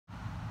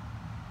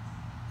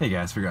Hey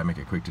guys, figured I'd make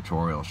a quick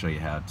tutorial, show you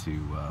how to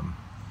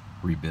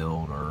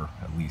rebuild or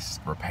at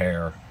least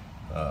repair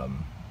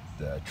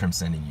the trim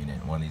sending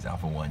unit in one of these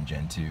Alpha 1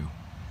 Gen 2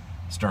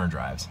 stern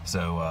drives.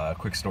 So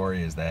quick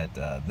story is that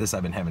this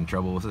I've been having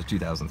trouble with. This is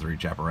 2003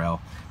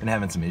 Chaparral. Been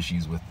having some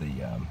issues with the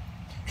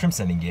trim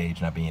sending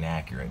gauge not being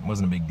accurate. It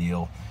wasn't a big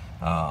deal,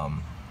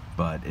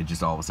 but it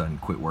just all of a sudden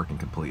quit working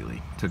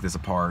completely. Took this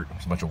apart,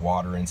 there's a bunch of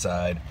water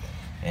inside,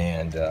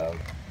 and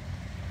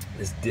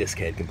this disc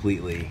had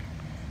completely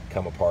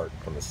come apart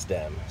from the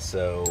stem.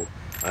 So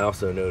I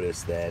also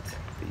noticed that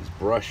these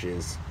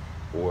brushes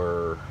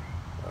were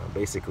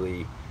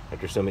basically,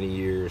 after so many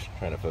years,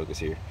 trying to focus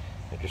here,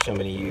 after so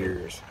many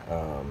years,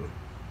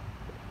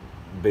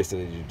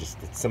 basically just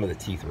some of the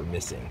teeth were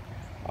missing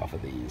off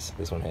of these.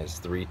 This one has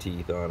 3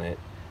 teeth on it,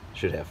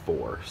 should have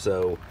 4.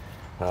 So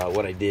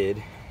what I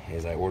did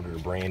is I ordered a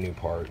brand new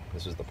part.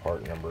 This was the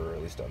part number,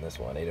 at least on this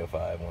one,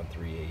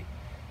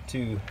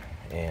 8051382,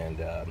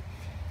 and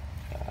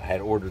I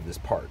had ordered this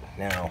part.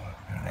 Now,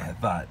 I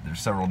had thought there's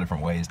several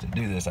different ways to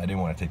do this. I didn't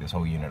want to take this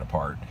whole unit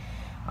apart,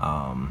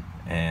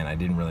 and I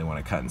didn't really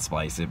want to cut and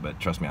splice it, but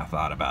trust me, I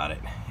thought about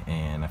it,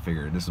 and I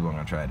figured this is what I'm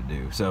going to try to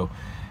do. So,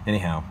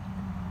 anyhow,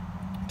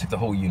 took the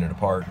whole unit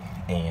apart,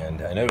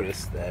 and I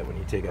noticed that when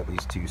you take out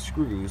these 2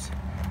 screws,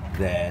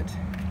 that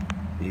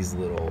these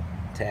little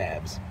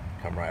tabs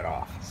come right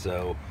off.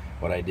 So,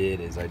 what I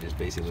did is I just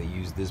basically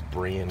used this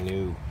brand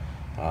new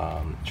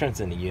trim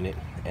sending unit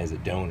as a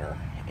donor,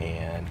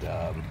 and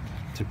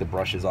took the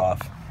brushes off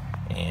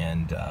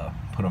and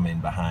put them in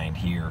behind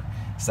here.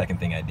 Second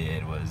thing I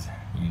did was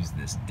use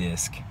this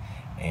disc,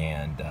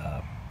 and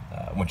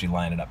once you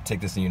line it up,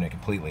 take this unit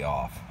completely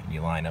off and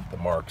you line up the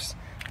marks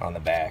on the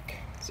back.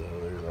 So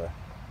there's a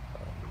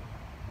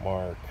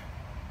mark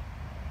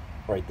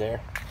right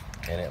there,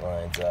 and it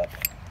lines up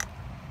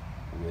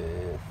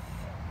with,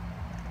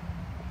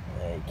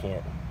 you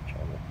can't,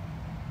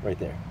 right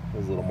there,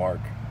 there's a little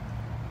mark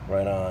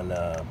right on,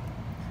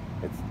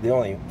 it's the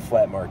only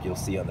flat mark you'll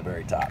see on the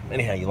very top.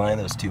 Anyhow, you line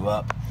those 2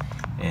 up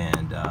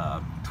and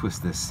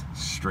twist this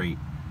straight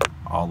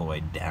all the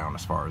way down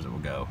as far as it will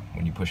go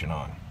when you push it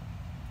on.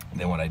 And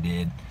then what I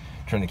did,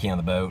 turned the key on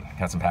the boat,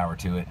 got some power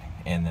to it,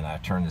 and then I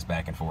turned this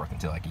back and forth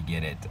until I could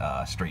get it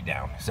straight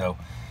down. So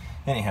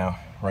anyhow,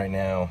 right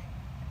now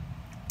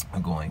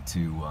I'm going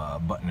to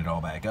button it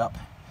all back up,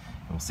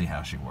 and we'll see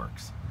how she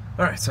works.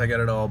 Alright, so I got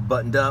it all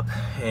buttoned up,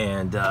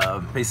 and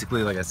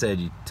basically, like I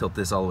said, you tilt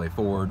this all the way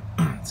forward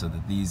so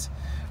that these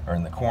are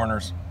in the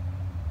corners.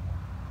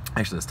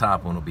 Actually, this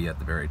top one will be at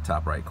the very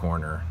top right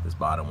corner. This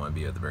bottom one will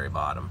be at the very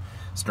bottom.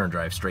 Stern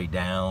drive straight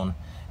down,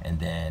 and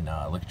then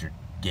look at your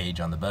gauge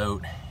on the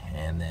boat,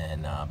 and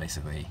then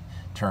basically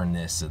turn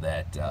this so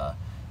that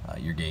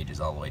your gauge is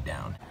all the way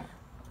down.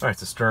 Alright,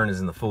 so stern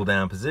is in the full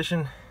down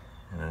position.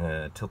 And I'm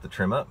going to tilt the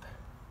trim up,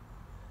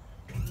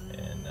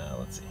 and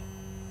let's see.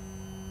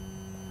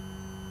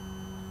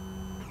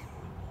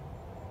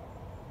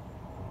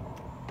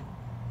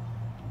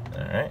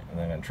 Alright, and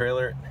then I'm going to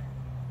trailer it.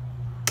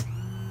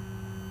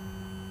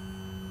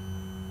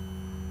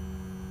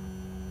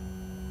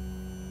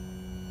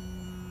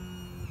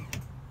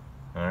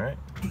 Alright,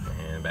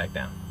 and back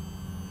down.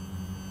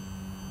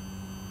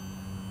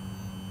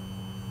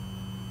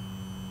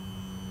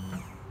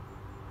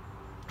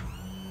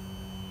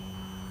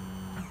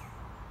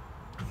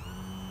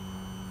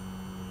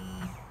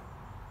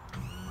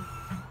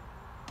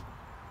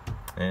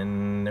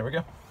 And there we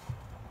go.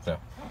 So,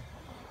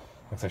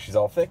 looks like she's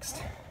all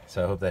fixed.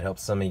 So I hope that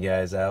helps some of you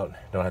guys out.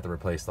 Don't have to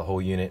replace the whole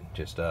unit.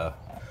 Just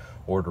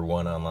order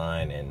one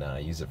online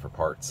and use it for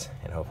parts,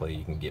 and hopefully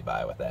you can get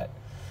by with that.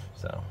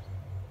 So,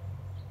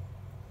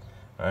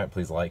 all right,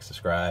 please like,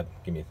 subscribe,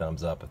 give me a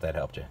thumbs up if that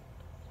helped you.